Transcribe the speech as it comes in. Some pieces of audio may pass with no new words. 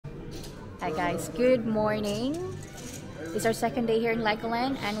Hi guys, good morning. It's our second day here in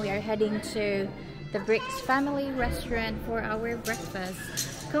Legoland and we are heading to the Bricks family restaurant for our breakfast.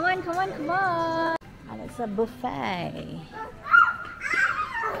 Come on, come on, come on! And it's a buffet.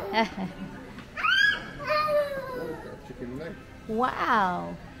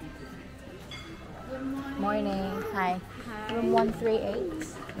 Wow! Morning. Hi. Hi. Room 138.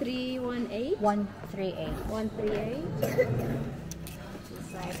 318? 138. 138?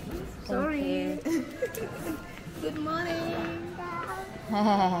 Sorry. Good morning.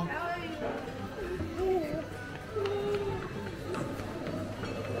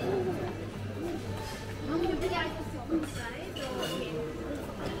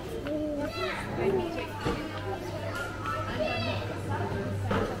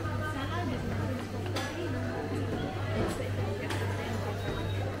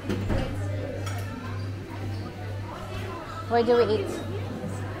 Where do we eat?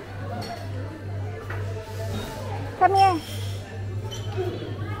 Come here.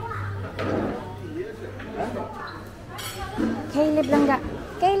 Caleb langga.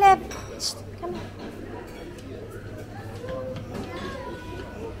 Caleb! Shh, come here.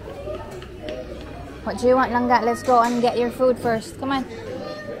 What do you want, langga? Let's go and get your food first. Come on.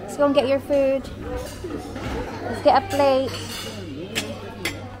 Let's go and get your food. Let's get a plate.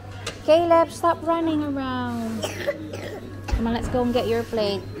 Caleb, stop running around. Come on, let's go and get your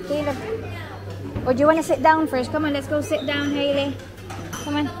plate. Caleb. Or do you want to sit down first? Come on, let's go sit down, Hailey.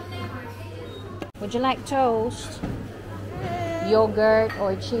 Come on. Would you like toast? Yogurt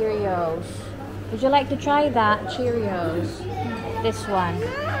or Cheerios? Would you like to try that? Cheerios. This one.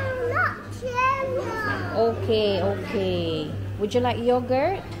 Not Cheerios. Okay, okay. Would you like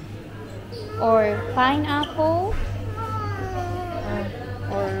yogurt? Or pineapple?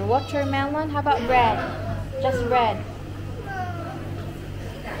 Or watermelon? How about bread? Just bread.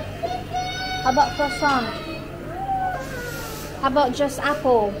 How about croissant? How about just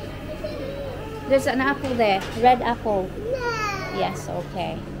apple? There's an apple there. Red apple. Yes,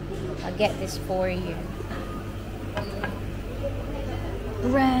 okay. I'll get this for you.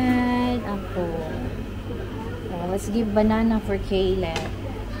 Red apple. Oh, let's give banana for Caleb.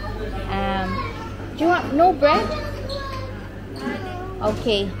 Do you want no bread?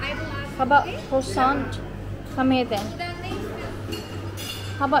 Okay. How about croissant? Come here then.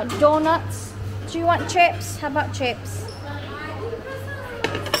 How about donuts? Do you want chips? How about chips?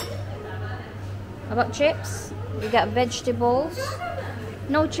 How about chips? We got vegetables.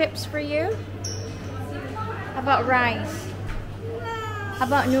 No chips for you? How about rice? How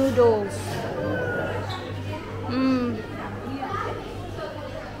about noodles?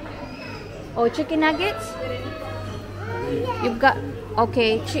 Oh, chicken nuggets? You've got,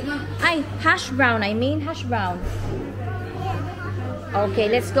 okay, hash brown, hash brown. Okay,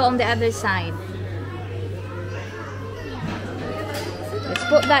 let's go on the other side. Let's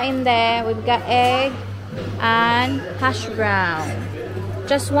put that in there. We've got egg and hash brown.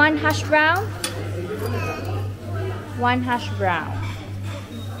 Just one hash brown? One hash brown.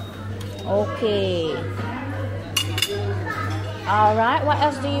 Okay. Alright, what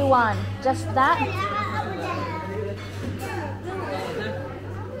else do you want? Just that?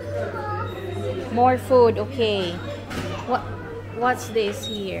 More food, okay. What's this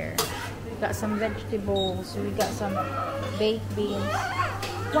here? We got some vegetables. We got some baked beans.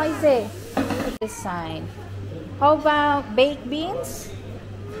 What is it? This side. How about baked beans?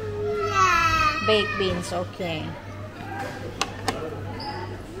 Yeah. Baked beans, okay.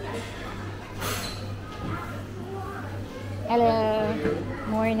 Hello.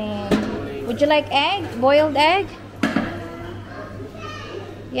 Morning. Would you like egg? Boiled egg?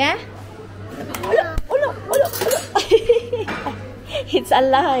 Yeah? Oh no, oh no, oh no. It's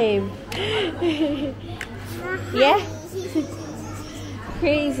alive. Yeah?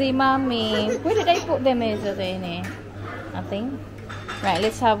 Crazy mommy. Where did I put them? Nothing. Right,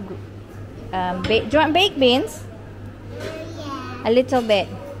 let's have do you want baked beans? Yeah. A little bit.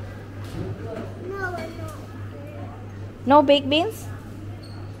 No. No baked beans?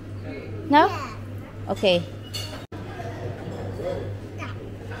 No? Yeah. Okay.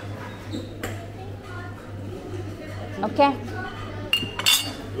 Okay.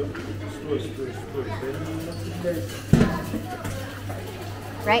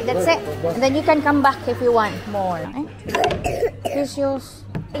 Right, that's it. And then you can come back if you want more. Here's yours.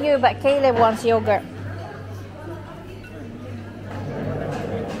 You, but Caleb wants yogurt.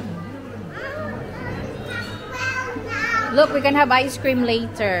 Look, we can have ice cream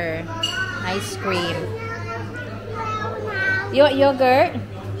later. Ice cream. You want yogurt?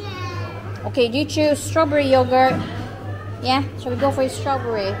 Okay, do you choose strawberry yogurt? Yeah, shall we go for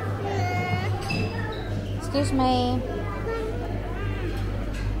strawberry? Excuse me.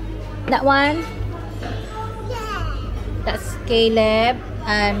 That one? Yeah. That's Caleb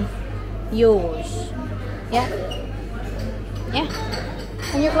and yours. Yeah? Yeah.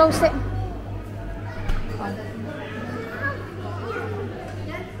 Can you close it?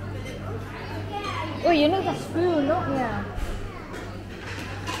 Oh, you need a spoon, don't you?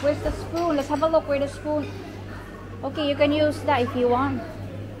 Where's the spoon? Let's have a look. Where's the spoon? Okay, you can use that if you want.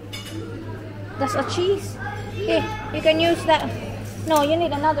 That's a cheese. Here, you can use that. No, you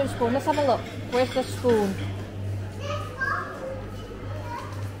need another spoon. Let's have a look. Where's the spoon?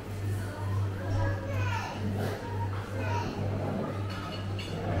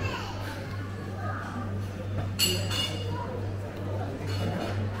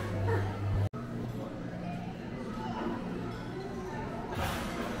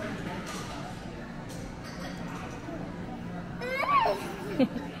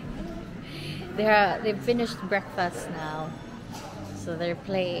 They've finished breakfast now, so they're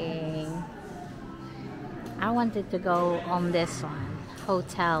playing. I wanted to go on this one,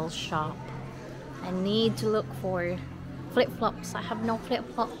 hotel shop. I need to look for flip-flops. I have no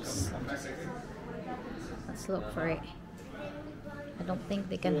flip-flops. Let's look for it. I don't think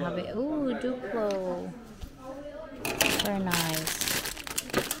they can have it. Ooh, Duplo. Very nice.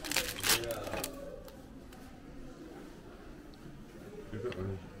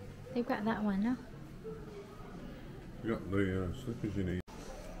 They've got that one, no? You got the slippers you need.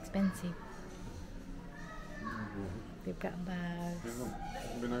 Expensive. They've got bags.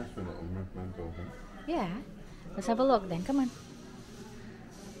 It'd be nice for a little mental thing. Yeah. Let's have a look then. Come on.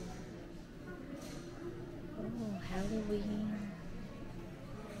 Oh, Halloween.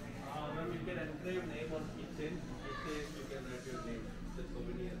 When you get an engraved name on keychain, it says you can write your name. The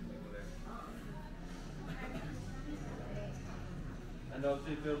souvenir. And also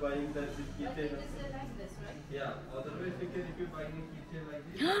if you're buying that with keychain. Yeah, otherwise you can, if you're buying a keychain like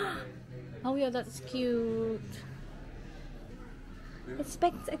this. Oh yeah, that's cute. It's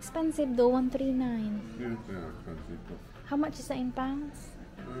expensive though, 139. Yeah, they are expensive, but How much is that in pounds?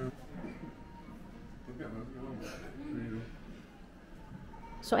 you get that if you want.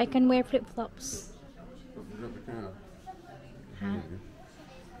 So I can wear flip-flops. But you got the card. Huh?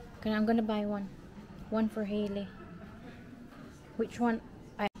 Okay, I'm gonna buy one. One for Haley. Which one?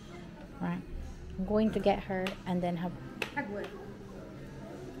 Right. I'm going to get her and then have.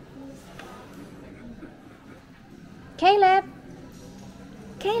 Caleb!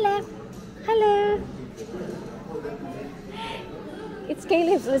 Caleb! Hello! It's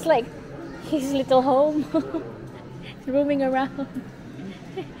Caleb, so it's like his little home. Roaming around.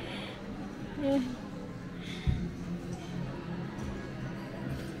 Yeah.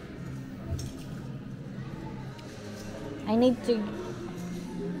 I need to.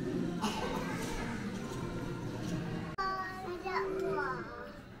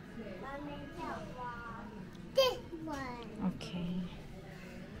 This one. Okay.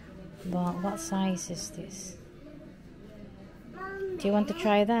 But what size is this? Do you want to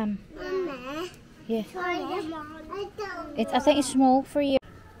try them? Mama, Yeah. try them on. I don't I think it's small for you.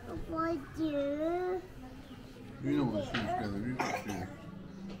 want you. You know what shoes, Caleb. You've got shoes.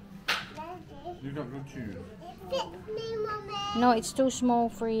 You've got good shoes. It fits me, Mommy. No, it's too small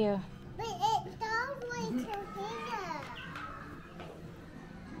for you. But it don't wait to here.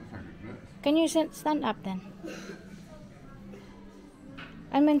 Can you stand up then?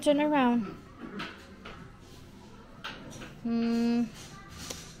 And then turn around.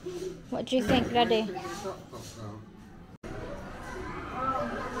 What do you think, Daddy?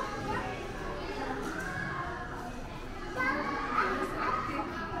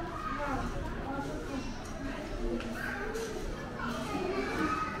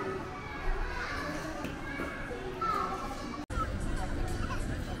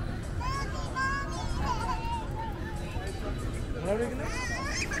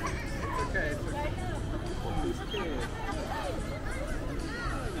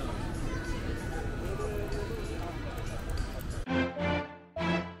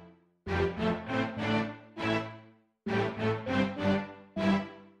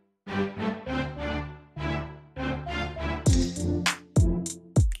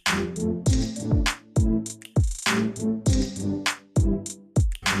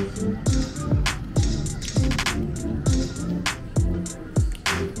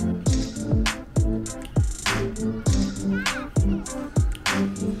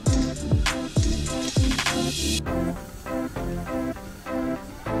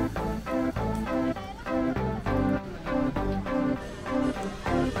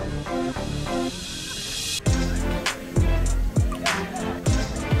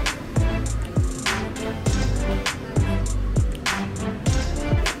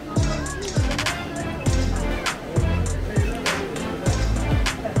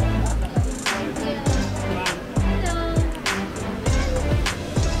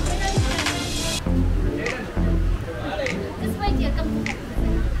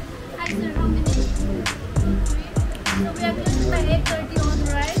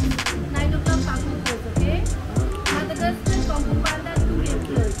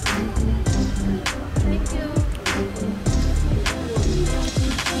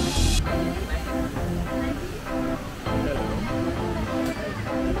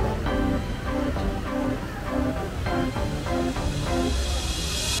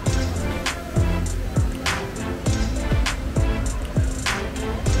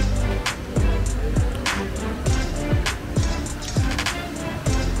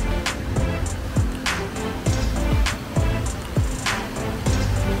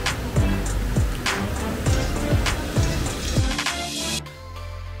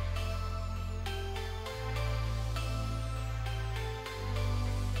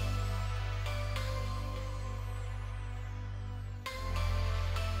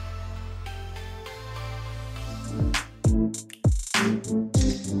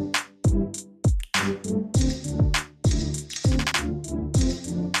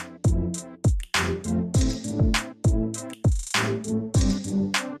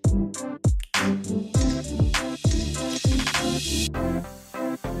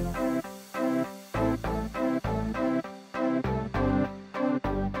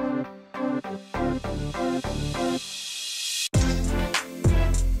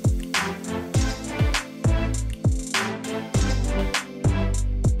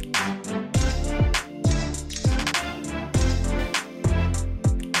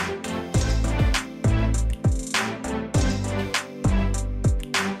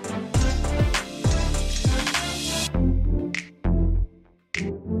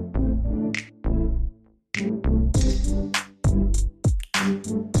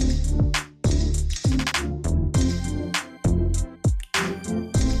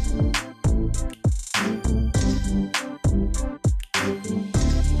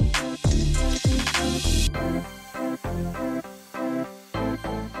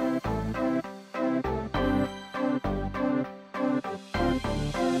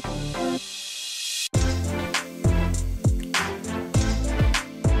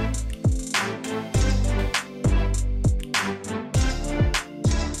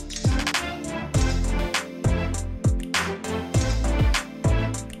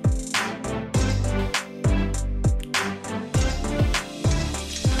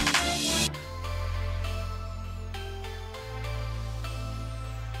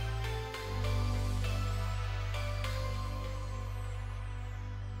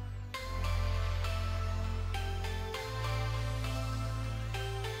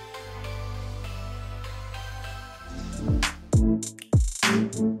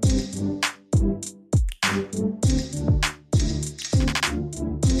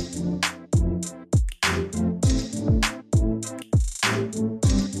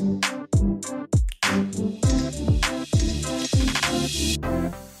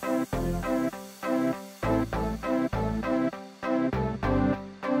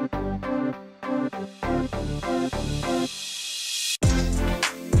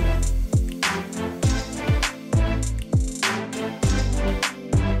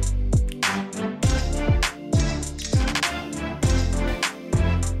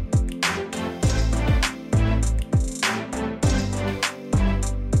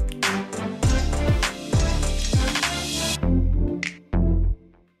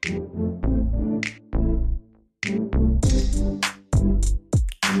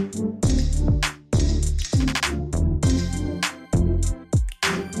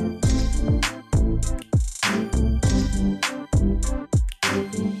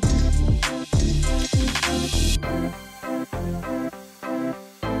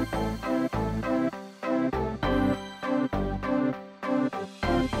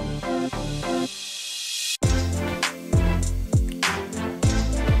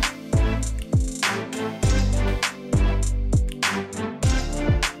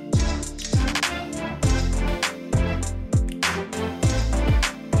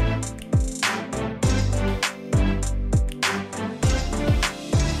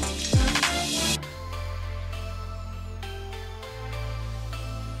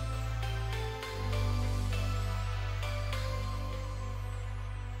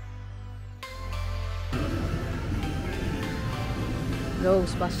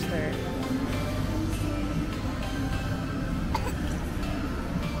 Ghostbuster.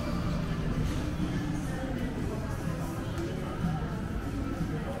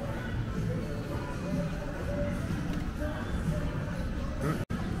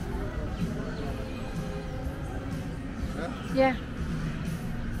 Yeah.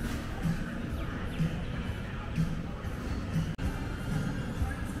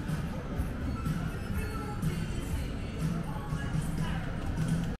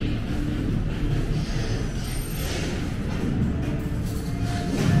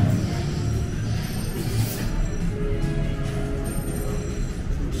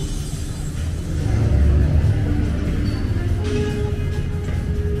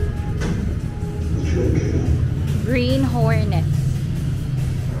 Green Hornet.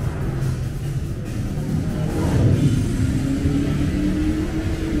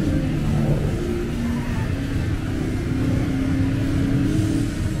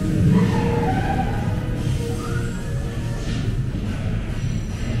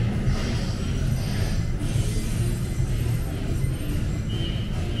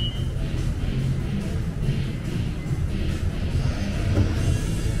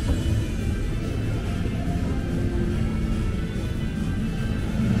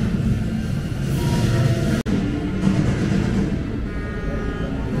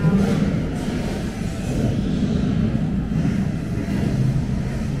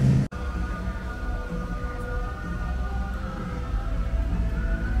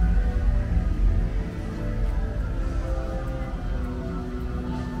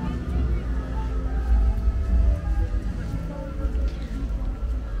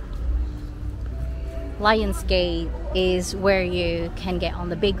 Lionsgate is where you can get on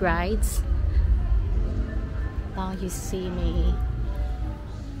the big rides. Now you see me.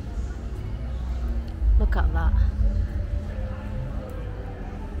 Look at that.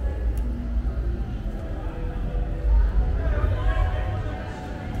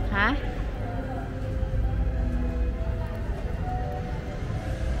 Huh?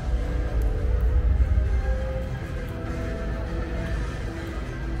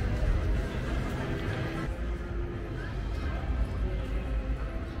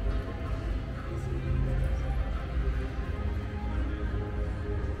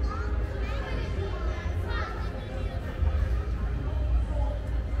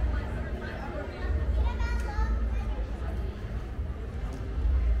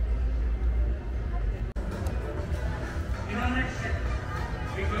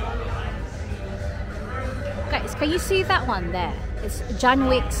 Guys, can you see that one there? It's John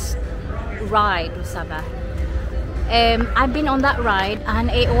Wick's ride, Usaba. I've been on that ride and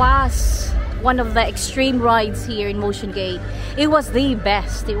it was one of the extreme rides here in MOTIONGATE. It was the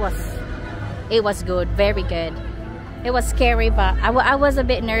best. It was good, very good. It was scary, but I was a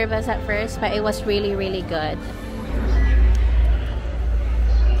bit nervous at first, but it was really, really good.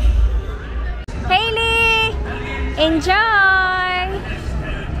 Haley, enjoy!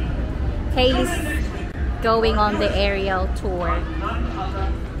 Haley's going on the aerial tour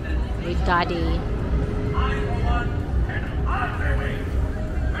with Daddy.